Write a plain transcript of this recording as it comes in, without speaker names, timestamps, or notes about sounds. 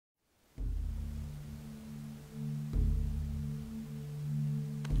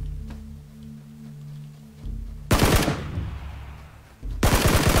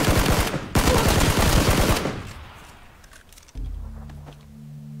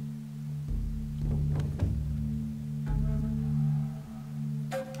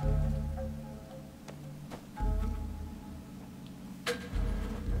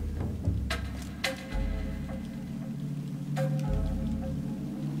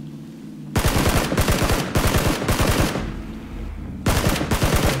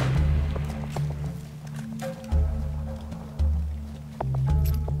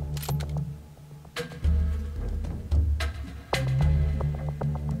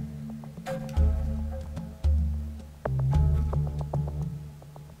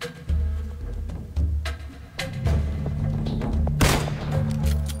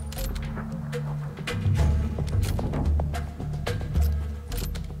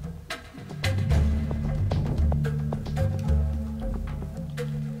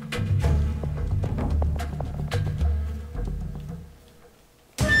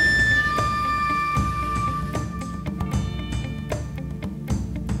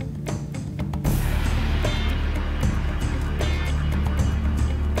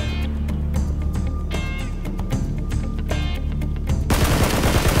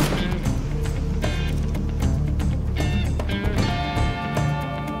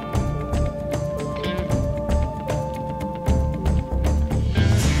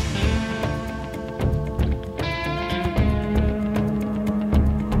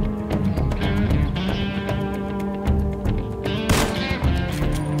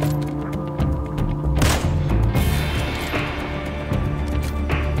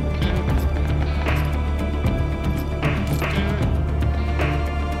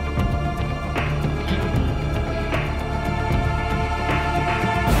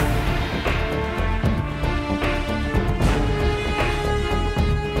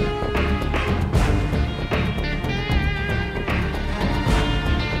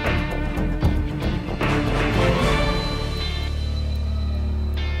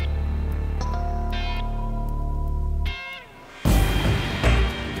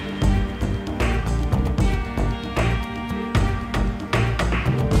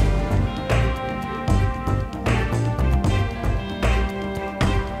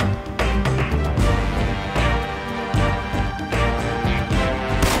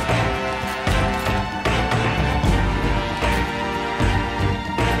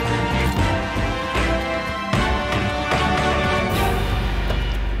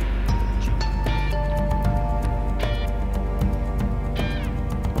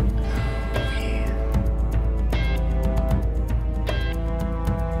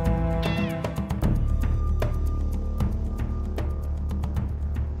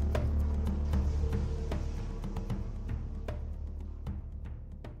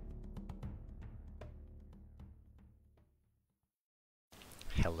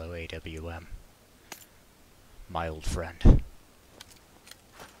Hello, AWM. My old friend. You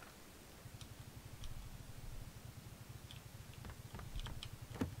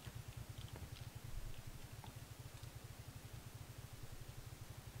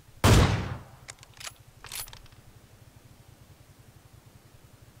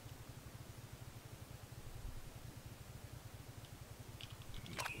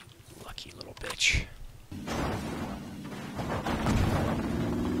lucky little bitch.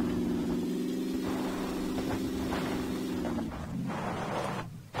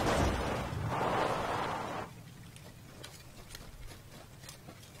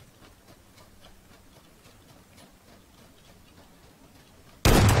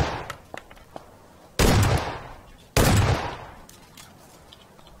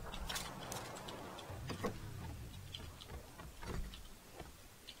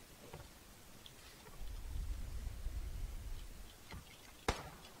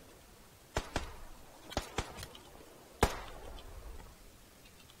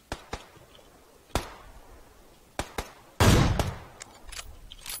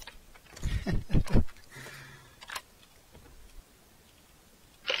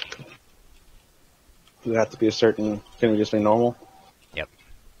 Does it have to be a certain... Can we just be normal? Yep.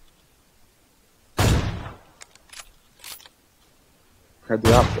 Heard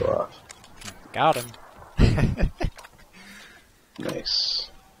the op go off. Got him. Nice.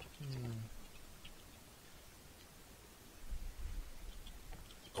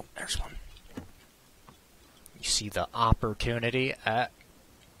 Oh, there's one. You see the opportunity at...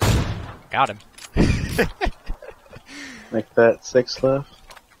 Got him. Make that 6 left?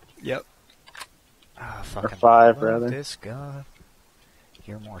 Yep. Or 5, rather. This guy.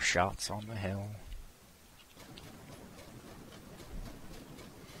 Hear more shots on the hill.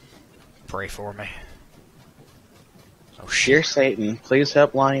 Pray for me. Oh shit! Dear Satan, please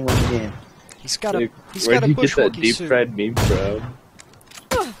help Lonnie win again. He's got a. He's Where'd got a you get that bushwalkie deep suit. fried meme from?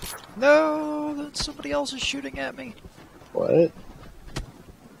 No, then somebody else is shooting at me. What?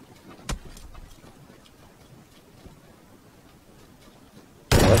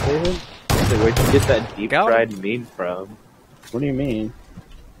 What, David? Where'd you get that deep Got fried meme from? What do you mean?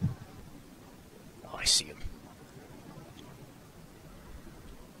 Oh, I see him.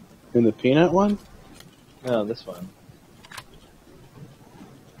 In the peanut one? No, this one.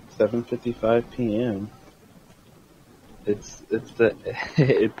 7:55 p.m. It's the it's the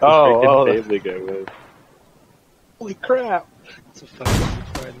Oh, freaking Family Guy one. Holy crap! It's a fucking deep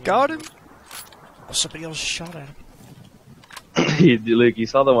fried meme. Got him. Oh, somebody else shot at him. Luke, you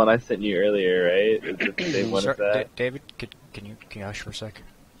saw the one I sent you earlier, right? Is it the same one as that? David, can you hush for a sec?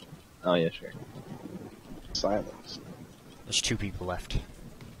 Oh yeah, sure. Silence. There's 2 people left.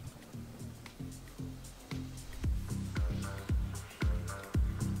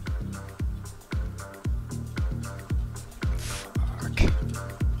 Fuck.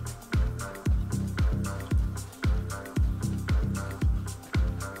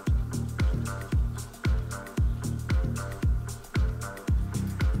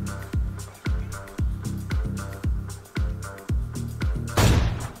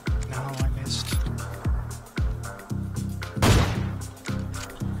 No, I missed.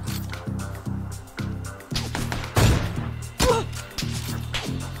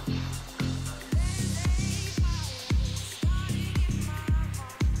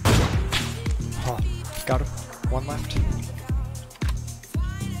 Oh, got him. 1 left.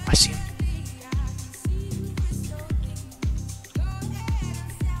 I see him.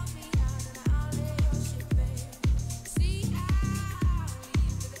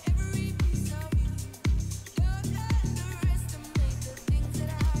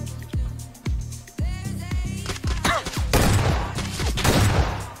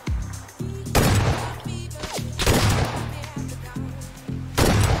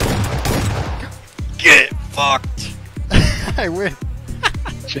 Get fucked. I win.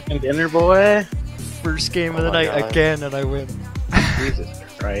 Chicken dinner, boy? First game of Oh the my night God. again, and I win. Jesus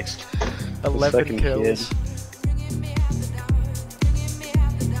Christ. 11 second kills. kid.